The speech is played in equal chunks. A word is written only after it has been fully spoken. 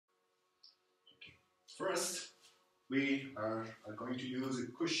First, we are going to use a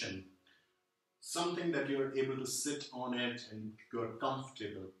cushion, something that you're able to sit on it and you're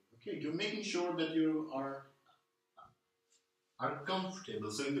comfortable. Okay, you're making sure that you are comfortable.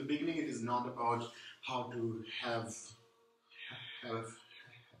 So in the beginning, it is not about how to have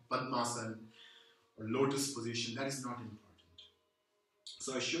Padmasana or lotus position. That is not important.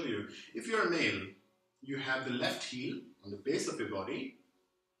 So I show you, if you're a male, you have the left heel on the base of your body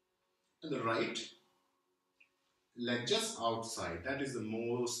and the right leg just outside. That is the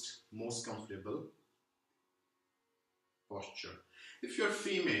most comfortable posture. If you're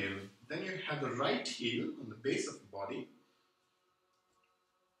female, then you have the right heel on the base of the body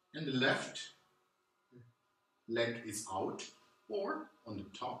and the left leg is out or on the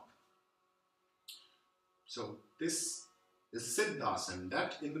top. So this is Siddhasana.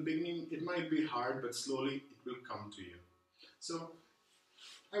 That in the beginning it might be hard, but slowly it will come to you. So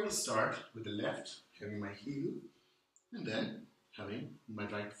I will start with the left, having my heel, and then having my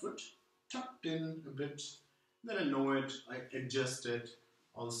right foot tucked in a bit. Then I know it, I adjust it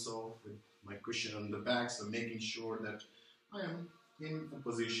also with my cushion on the back, so making sure that I am in a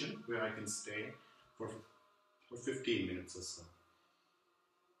position where I can stay for 15 minutes or so.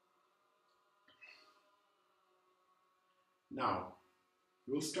 Now,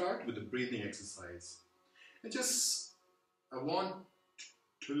 we'll start with the breathing exercise. I want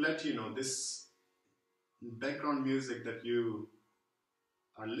to let you know this background music that you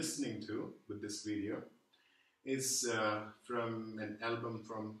are listening to with this video is from an album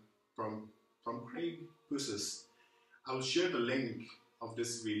from Craig Pussis. I will share the link of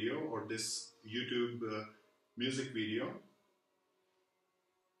this video or this YouTube music video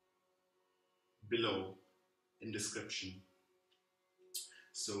below in description.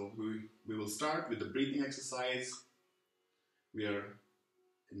 So we will start with the breathing exercise. We are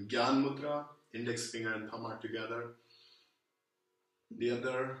in Gyan Mudra, index finger and thumb are together. The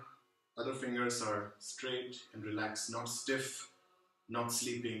other fingers are straight and relaxed, not stiff, not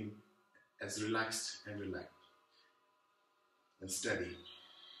sleeping, as relaxed and steady.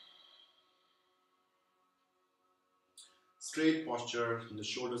 Straight posture, and the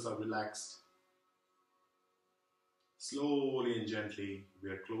shoulders are relaxed. Slowly and gently, we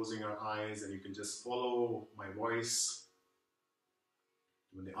are closing our eyes and you can just follow my voice.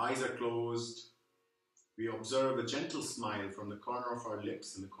 When the eyes are closed, we observe a gentle smile from the corner of our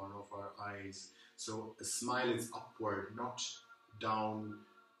lips and the corner of our eyes. So a smile is upward, not down.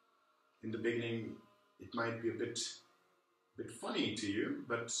 In the beginning, it might be a bit funny to you,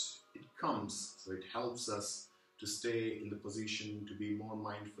 but it comes. So it helps us to stay in the position, to be more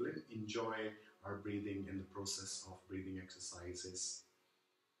mindful and enjoy our breathing and the process of breathing exercises.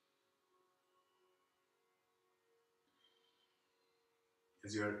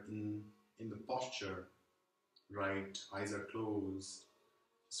 As you are in the posture, right, eyes are closed,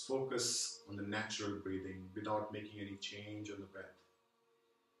 just focus on the natural breathing without making any change on the breath.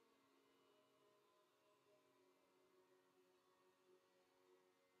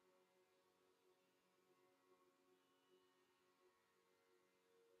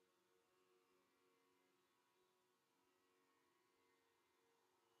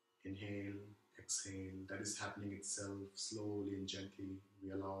 Inhale, exhale, that is happening itself slowly and gently.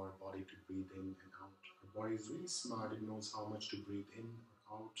 We allow our body to breathe in and out. Our body is really smart, it knows how much to breathe in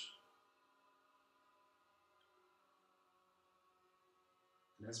or out.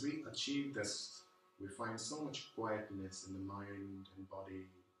 And as we achieve this, we find so much quietness in the mind and body,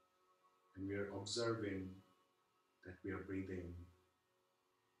 and we are observing that we are breathing.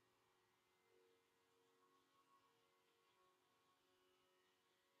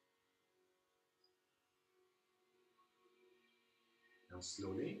 Now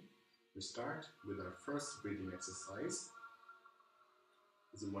slowly, we start with our first breathing exercise.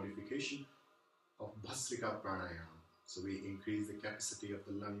 It's a modification of Bhastrika Pranayama. So we increase the capacity of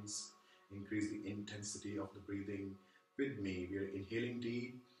the lungs, increase the intensity of the breathing. With me, we are inhaling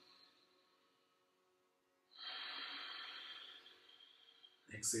deep,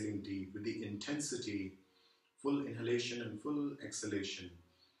 exhaling deep with the intensity, full inhalation and full exhalation.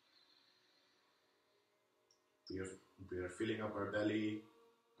 We are filling up our belly,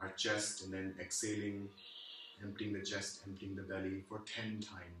 our chest, and then exhaling, emptying the chest, emptying the belly for 10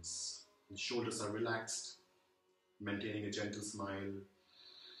 times. The shoulders are relaxed, maintaining a gentle smile.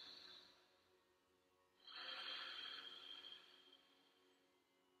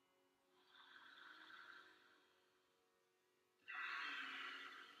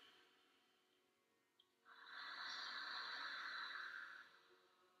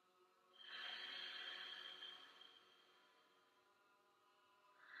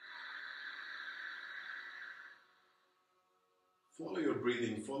 Follow your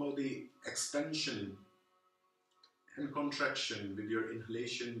breathing, follow the expansion and contraction with your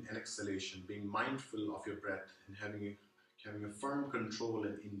inhalation and exhalation, being mindful of your breath and having a firm control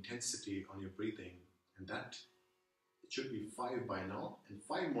and intensity on your breathing. And that, it should be 5 by now, and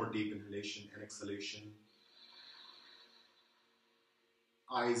 5 more deep inhalation and exhalation.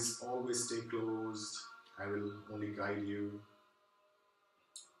 Eyes always stay closed. I will only guide you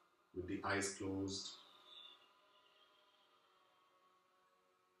with the eyes closed.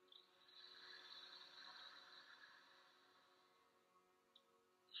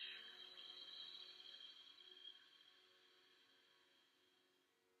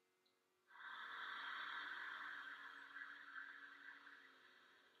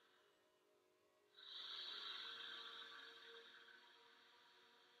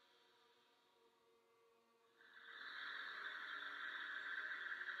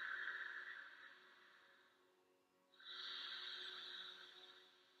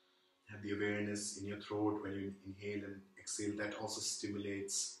 Have the awareness in your throat when you inhale and exhale. That also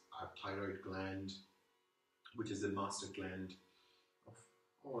stimulates our thyroid gland, which is the master gland of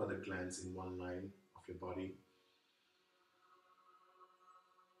all other glands in one line of your body.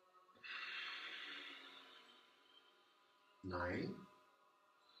 Nine.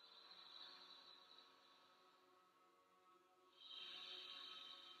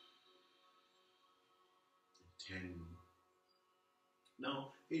 10. Now,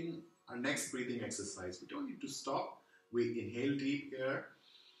 in our next breathing exercise, we don't need to stop. We inhale deep here.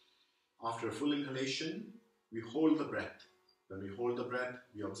 After a full inhalation, we hold the breath. When we hold the breath,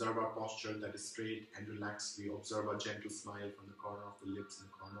 we observe our posture that is straight and relaxed. We observe a gentle smile from the corner of the lips and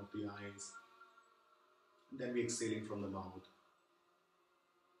the corner of the eyes. And then we exhaling from the mouth.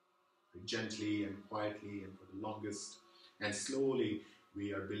 Gently and quietly and for the longest. And slowly,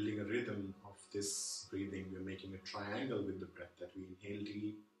 we are building a rhythm of this breathing. We're making a triangle with the breath, that we inhale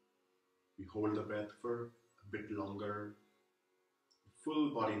deep. We hold the breath for a bit longer.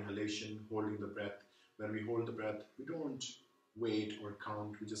 Full body inhalation, holding the breath. When we hold the breath, we don't wait or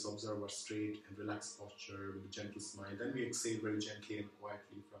count. We just observe our straight and relaxed posture with a gentle smile. Then we exhale very gently and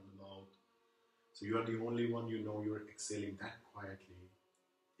quietly from the mouth. So you are the only one you know you're exhaling that quietly.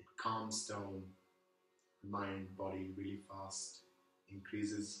 It calms down the mind, body really fast,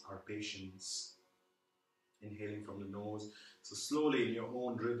 increases our patience. Inhaling from the nose. So slowly in your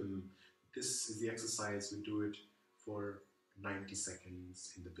own rhythm, this is the exercise. We do it for 90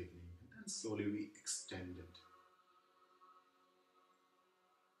 seconds in the beginning, and then slowly we extend it.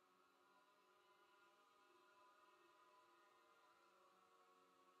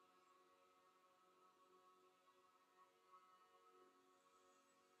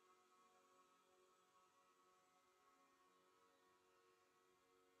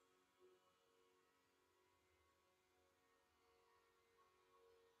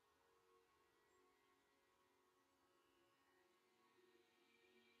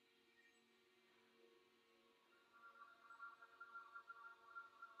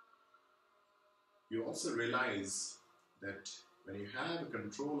 You also realize that when you have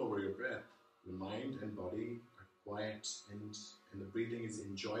control over your breath, your mind and body are quiet, and the breathing is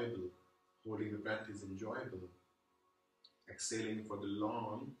enjoyable. Holding the breath is enjoyable. Exhaling for the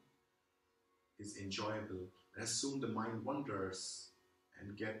long is enjoyable. As soon the mind wanders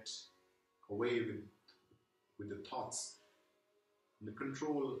and get away with the thoughts, and the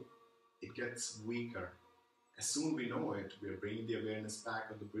control, it gets weaker. As soon we know it, we are bringing the awareness back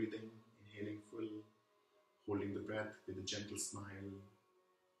on the breathing, inhaling full, holding the breath with a gentle smile,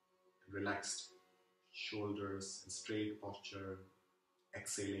 relaxed shoulders and straight posture,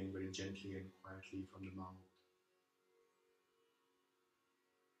 exhaling very gently and quietly from the mouth.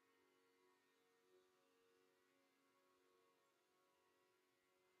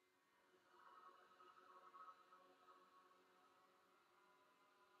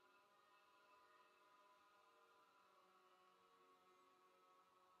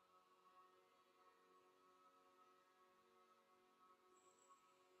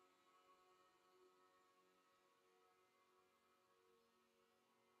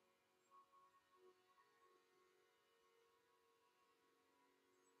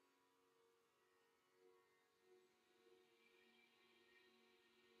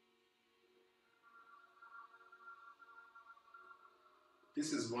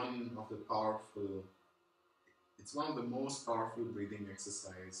 This is one of the powerful, it's one of the most powerful breathing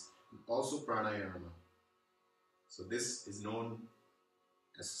exercise, also pranayama. So this is known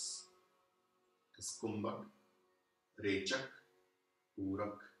as kumbhak, rechak,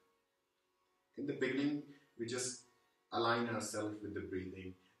 purak. In the beginning, we just align ourselves with the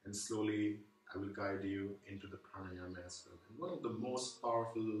breathing, and slowly, I will guide you into the pranayama as well. And one of the most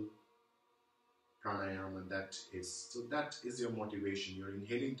powerful pranayama that is your motivation. You're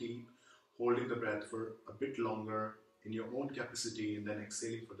inhaling deep, holding the breath for a bit longer in your own capacity, and then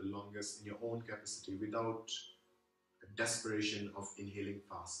exhaling for the longest in your own capacity without a desperation of inhaling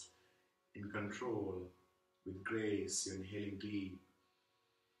fast. In control, with grace, you're inhaling deep,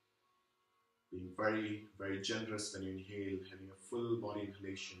 being very, very generous when you inhale, having a full body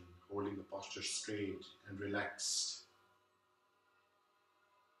inhalation, holding the posture straight and relaxed.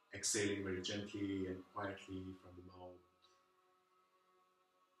 Exhaling very gently and quietly from the mouth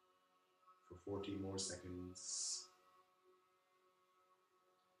for 40 more seconds.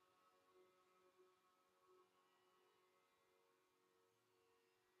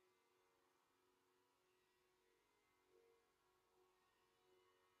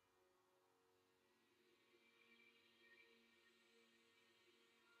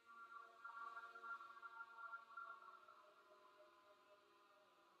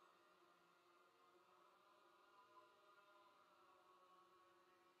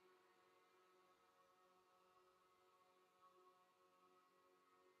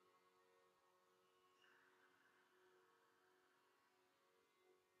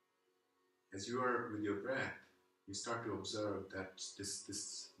 As you are with your breath, you start to observe that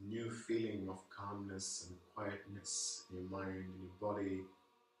this new feeling of calmness and quietness in your mind, in your body,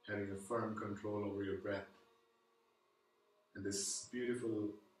 having a firm control over your breath, and this beautiful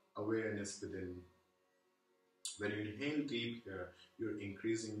awareness within. When you inhale deep here, you're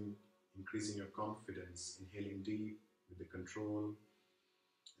increasing your confidence, inhaling deep with the control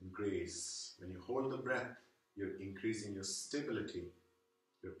and grace. When you hold the breath, you're increasing your stability,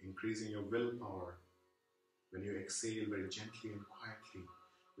 you're increasing your willpower. When you exhale very gently and quietly,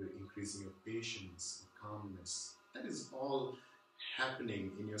 you're increasing your patience and calmness. That is all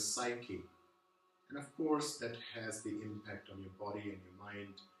happening in your psyche. And of course, that has the impact on your body and your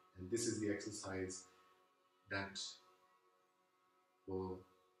mind. And this is the exercise that will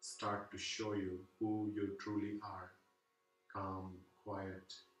start to show you who you truly are. Calm,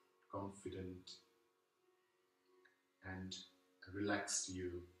 quiet, confident, and a relaxed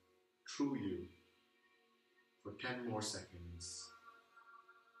you, true you, for 10 more seconds.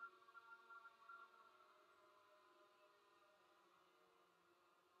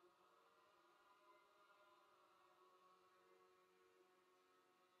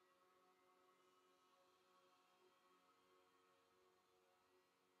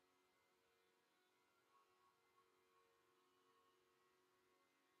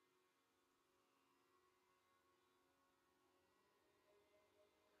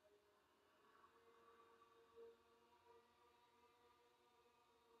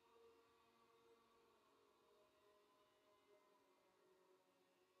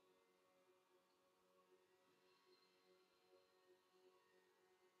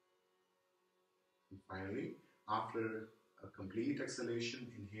 And finally, after a complete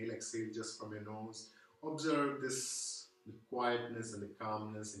exhalation, inhale, exhale just from your nose. Observe this, the quietness and the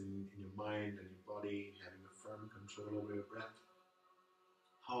calmness in your mind and your body, having a firm control over your breath.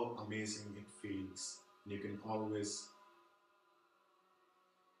 How amazing it feels. And you can always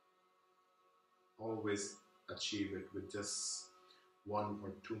achieve it with just 1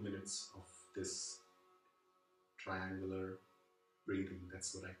 or 2 minutes of this triangular breathing.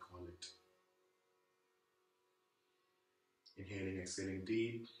 That's what I call it. Inhaling, exhaling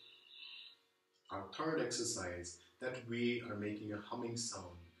deep. Our third exercise, that we are making a humming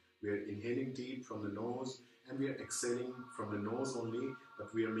sound. We are inhaling deep from the nose and we are exhaling from the nose only,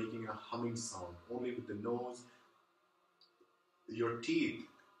 but we are making a humming sound only with the nose. Your teeth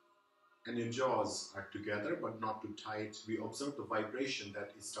and your jaws are together but not too tight. We observe the vibration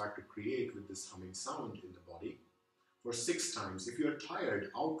that it starts to create with this humming sound in the body for 6 times. If you are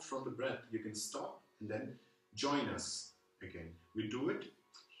tired out from the breath, you can stop and then join us again. We do it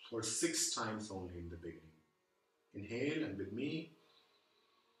for 6 times only in the beginning. Inhale, and with me.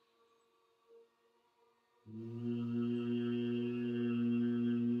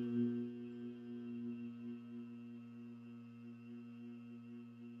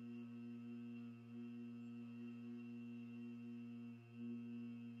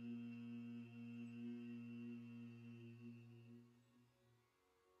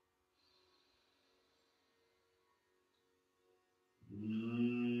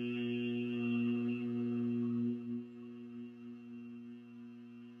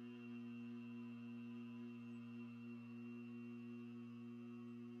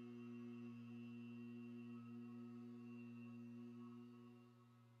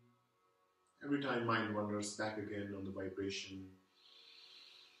 Every time mind wanders back again on the vibration,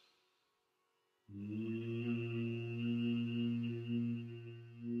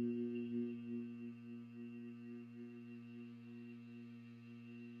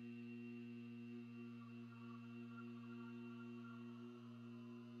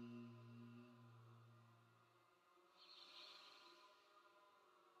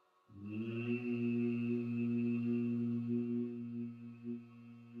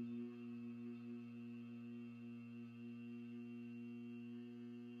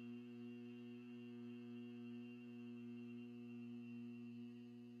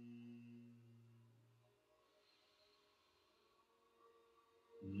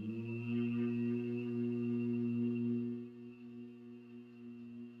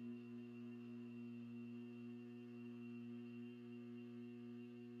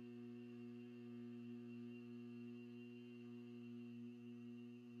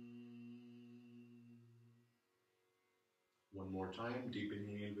 One more time, deep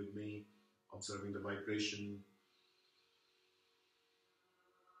inhale with me, observing the vibration.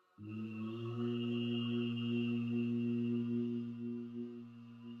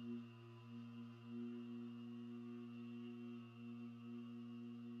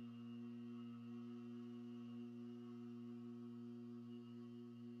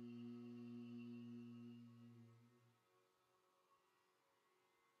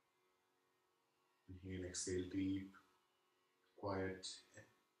 Inhale, exhale deep, quiet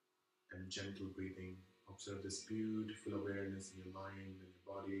and gentle breathing. Observe this beautiful awareness in your mind and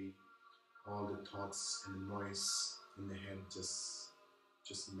your body. All the thoughts and the noise in the head just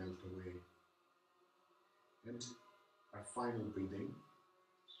melt away. And our final breathing.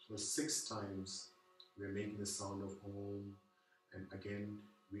 So 6 times we are making the sound of Om, and again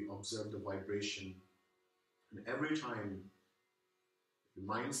we observe the vibration. And every time your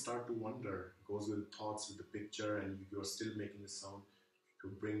mind starts to wander, goes with thoughts, with the picture, and you are still making the sound, to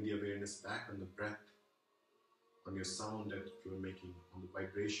bring the awareness back on the breath, on your sound that you are making, on the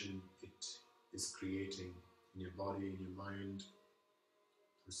vibration it is creating in your body, in your mind.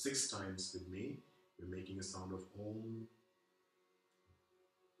 So 6 times with me, we're making a sound of Om.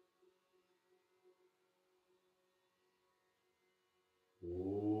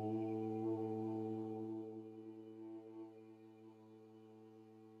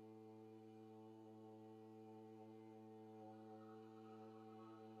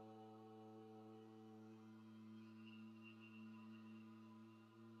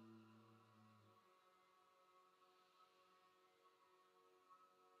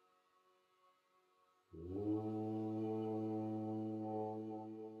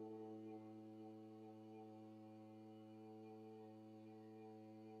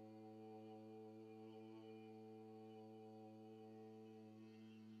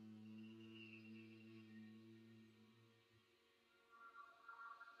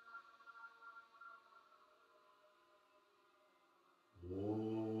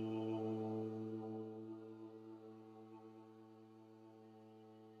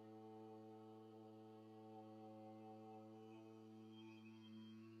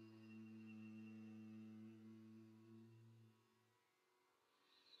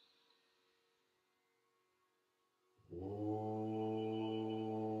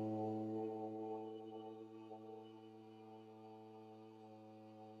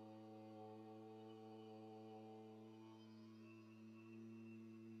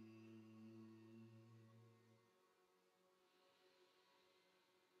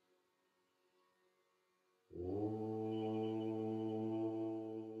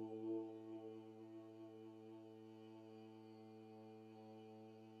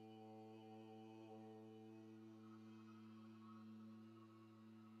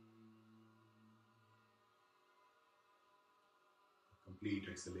 Complete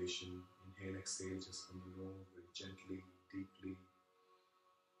exhalation. Inhale, exhale just from the nose, very gently, deeply.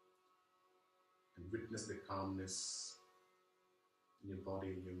 And witness the calmness in your body,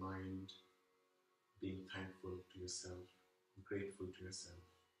 in your mind, being thankful to yourself, grateful to yourself.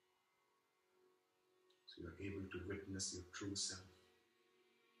 So you're able to witness your true self,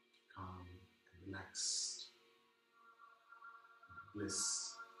 calm and relaxed,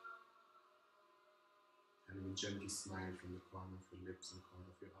 bliss, having a gentle smile from the corner of your lips and the corner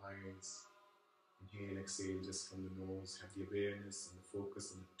of your eyes. Inhale, exhale just from the nose. Have the awareness and the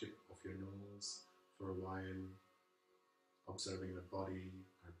focus on the tip of your nose for a while, observing our body,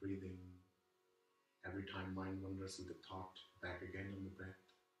 our breathing. Every time mind wanders with the thought, back again on the breath.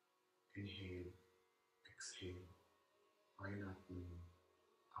 Inhale, exhale, Einatmen,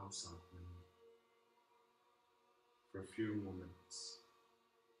 Ausatmen, for a few moments.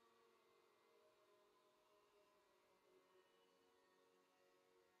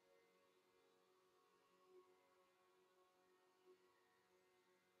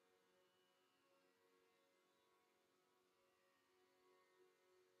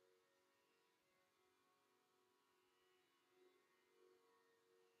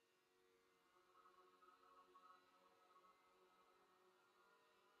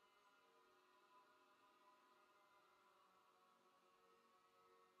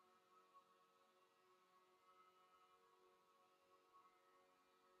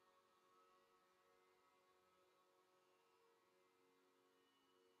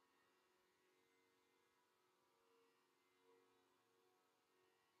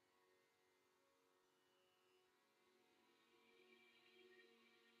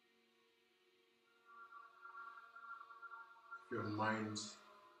 your mind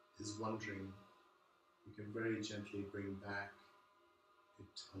is wandering, you can very gently bring back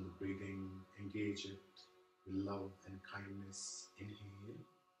it on the breathing, engage it with love and kindness. Inhale,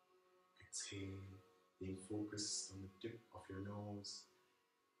 exhale, being focused on the tip of your nose,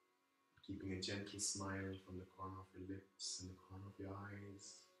 keeping a gentle smile from the corner of your lips and the corner of your eyes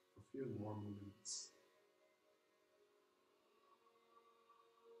for a few more moments.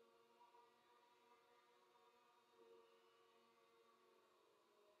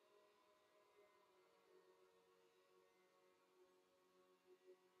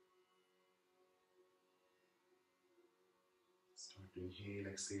 Start to inhale,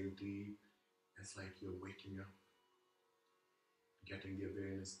 exhale deep. It's like you're waking up, getting the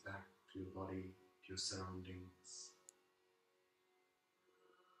awareness back to your body, to your surroundings.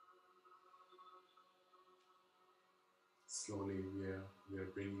 Slowly we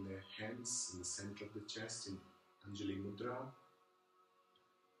are bringing the hands in the center of the chest in Anjali Mudra,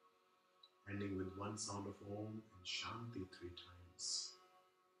 ending with one sound of Om and Shanti 3 times.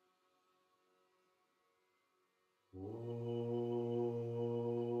 Om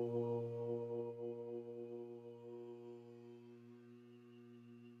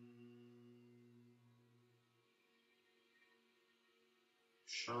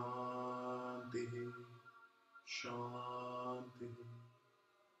Shanti, Shanti,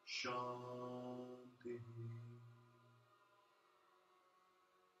 Shanti.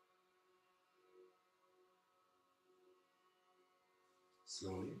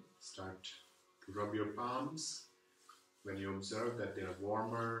 Slowly start to rub your palms. When you observe that they are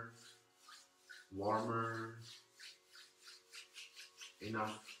warmer,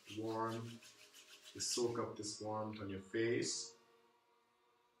 enough warm to soak up this warmth on your face,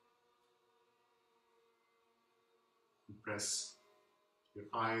 press your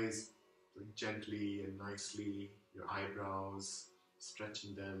eyes very gently and nicely, your eyebrows,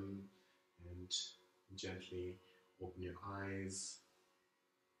 stretching them, and gently open your eyes.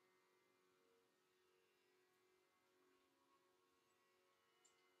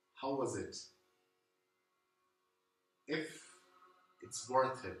 How was it? If it's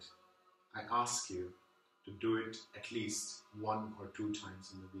worth it, I ask you to do it at least 1 or 2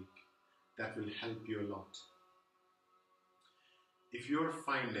 times in the week. That will help you a lot. If you're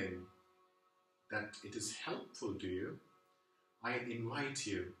finding that it is helpful to you, I invite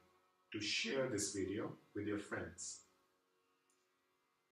you to share this video with your friends.